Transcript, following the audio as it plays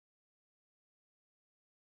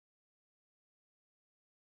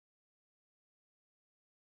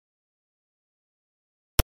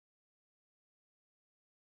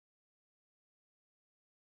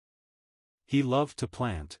He Loved to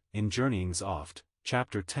Plant, in Journeyings Oft,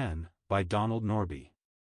 Chapter 10, by Donald Norbie.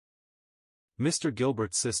 Mr.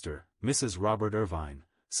 Gilbert's sister, Mrs. Robert Irvine,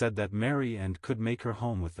 said that Mary and could make her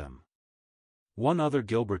home with them. One other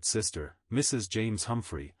Gilbert sister, Mrs. James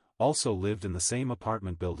Humphrey, also lived in the same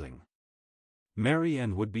apartment building. Mary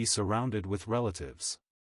and would be surrounded with relatives.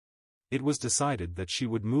 It was decided that she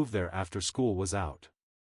would move there after school was out.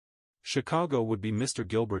 Chicago would be Mr.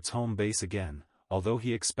 Gilbert's home base again, although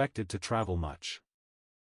he expected to travel much.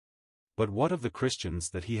 But what of the Christians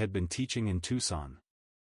that he had been teaching in Tucson?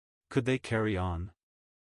 Could they carry on?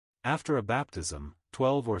 After a baptism,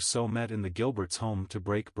 12 or so met in the Gilberts' home to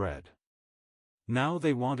break bread. Now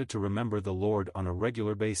they wanted to remember the Lord on a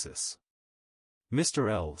regular basis.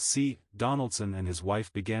 Mr. L. C. Donaldson and his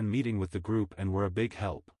wife began meeting with the group and were a big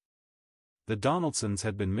help. The Donaldsons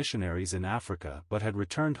had been missionaries in Africa but had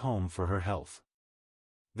returned home for her health.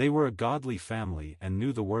 They were a godly family and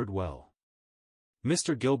knew the word well.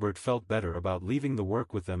 Mr. Gilbert felt better about leaving the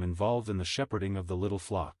work with them involved in the shepherding of the little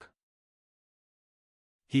flock.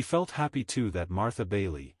 He felt happy too that Martha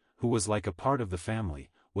Bailey, who was like a part of the family,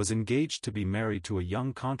 was engaged to be married to a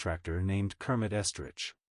young contractor named Kermit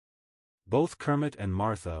Estrich. Both Kermit and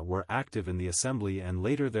Martha were active in the assembly and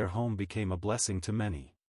later their home became a blessing to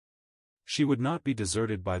many. She would not be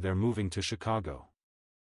deserted by their moving to Chicago.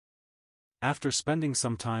 After spending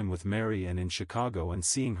some time with Mary and in Chicago and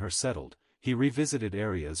seeing her settled, he revisited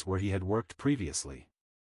areas where he had worked previously.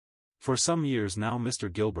 For some years now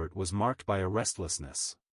Mr. Gilbert was marked by a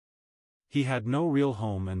restlessness. He had no real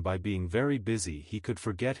home and by being very busy he could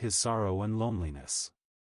forget his sorrow and loneliness.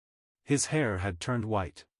 His hair had turned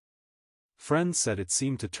white. Friends said it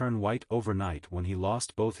seemed to turn white overnight when he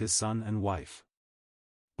lost both his son and wife.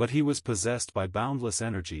 But he was possessed by boundless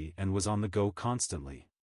energy and was on the go constantly.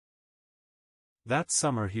 That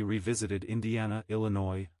summer he revisited Indiana,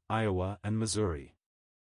 Illinois, Iowa and Missouri.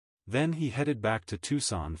 Then he headed back to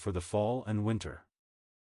Tucson for the fall and winter.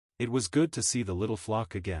 It was good to see the little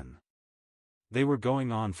flock again. They were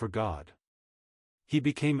going on for God. He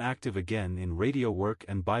became active again in radio work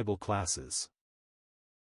and Bible classes.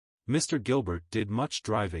 Mr. Gilbert did much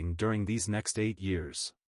driving during these next 8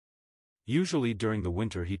 years. Usually during the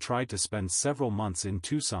winter he tried to spend several months in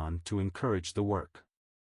Tucson to encourage the work.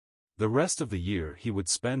 The rest of the year he would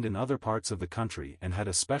spend in other parts of the country and had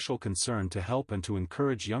a special concern to help and to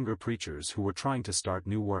encourage younger preachers who were trying to start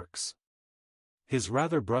new works. His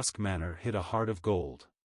rather brusque manner hid a heart of gold.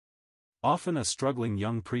 Often a struggling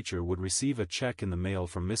young preacher would receive a check in the mail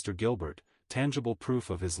from Mr. Gilbert, tangible proof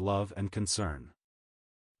of his love and concern.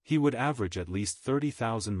 He would average at least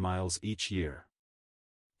 30,000 miles each year.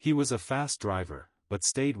 He was a fast driver, but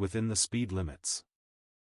stayed within the speed limits.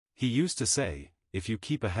 He used to say, "If you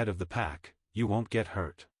keep ahead of the pack, you won't get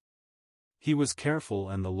hurt." He was careful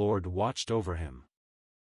and the Lord watched over him.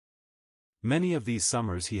 Many of these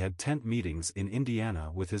summers he had tent meetings in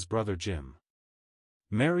Indiana with his brother Jim.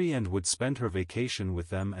 Mary and would spend her vacation with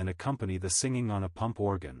them and accompany the singing on a pump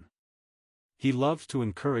organ. He loved to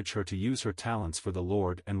encourage her to use her talents for the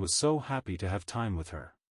Lord and was so happy to have time with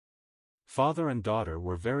her. Father and daughter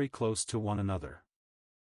were very close to one another.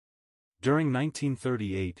 During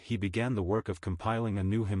 1938 he began the work of compiling a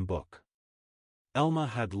new hymn book. Elma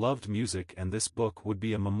had loved music and this book would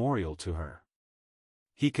be a memorial to her.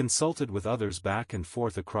 He consulted with others back and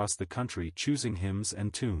forth across the country choosing hymns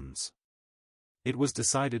and tunes. It was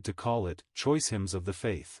decided to call it Choice Hymns of the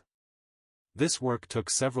Faith. This work took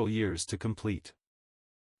several years to complete.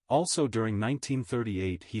 Also during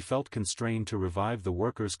 1938 he felt constrained to revive the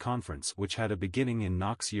Workers' Conference which had a beginning in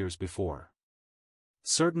Knox years before.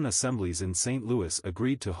 Certain assemblies in St. Louis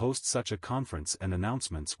agreed to host such a conference and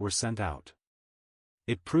announcements were sent out.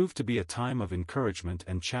 It proved to be a time of encouragement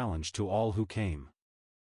and challenge to all who came.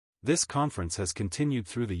 This conference has continued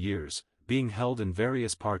through the years, being held in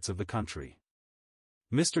various parts of the country.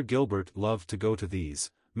 Mr. Gilbert loved to go to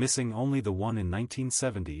these, missing only the one in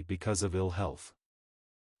 1970 because of ill health.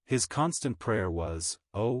 His constant prayer was,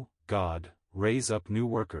 "Oh, God, raise up new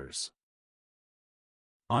workers."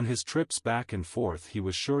 On his trips back and forth he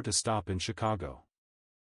was sure to stop in Chicago.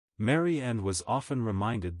 Mary Ann was often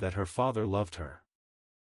reminded that her father loved her.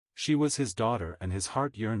 She was his daughter and his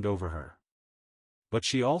heart yearned over her. But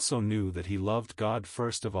she also knew that he loved God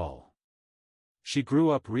first of all. She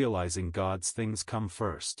grew up realizing God's things come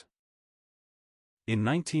first. In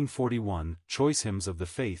 1941, Choice Hymns of the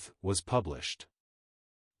Faith was published.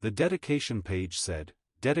 The dedication page said,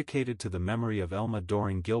 "Dedicated to the memory of Elma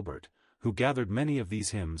Doring Gilbert, who gathered many of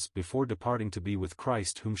these hymns before departing to be with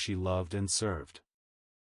Christ whom she loved and served."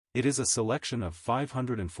 It is a selection of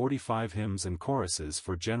 545 hymns and choruses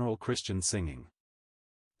for general Christian singing.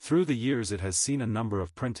 Through the years it has seen a number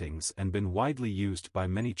of printings and been widely used by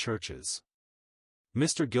many churches.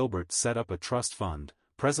 Mr. Gilbert set up a trust fund,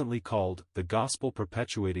 presently called the Gospel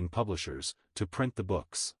Perpetuating Publishers, to print the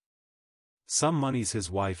books. Some monies his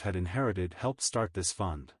wife had inherited helped start this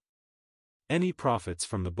fund. Any profits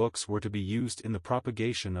from the books were to be used in the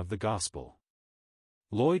propagation of the gospel.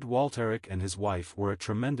 Lloyd Walterick and his wife were a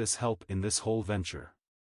tremendous help in this whole venture.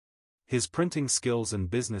 His printing skills and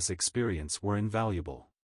business experience were invaluable.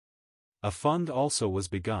 A fund also was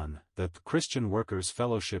begun, the Christian Workers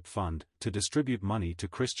Fellowship Fund, to distribute money to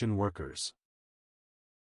Christian workers.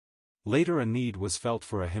 Later a need was felt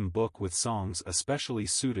for a hymn book with songs especially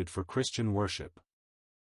suited for Christian worship.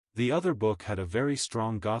 The other book had a very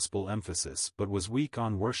strong gospel emphasis but was weak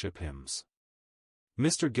on worship hymns.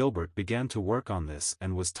 Mr. Gilbert began to work on this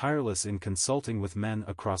and was tireless in consulting with men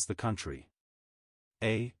across the country.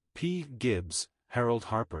 A. P. Gibbs, Harold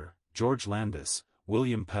Harper, George Landis,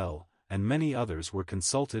 William Pell, and many others were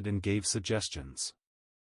consulted and gave suggestions.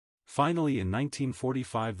 Finally in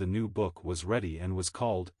 1945 the new book was ready and was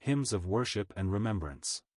called Hymns of Worship and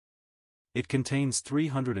Remembrance. It contains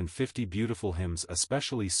 350 beautiful hymns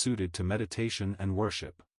especially suited to meditation and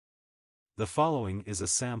worship. The following is a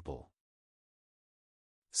sample.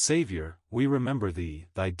 Savior, we remember Thee,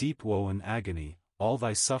 Thy deep woe and agony, all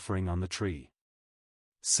Thy suffering on the tree.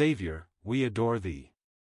 Savior, we adore Thee.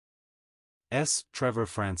 S. Trevor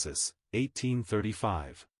Francis,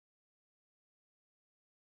 1835.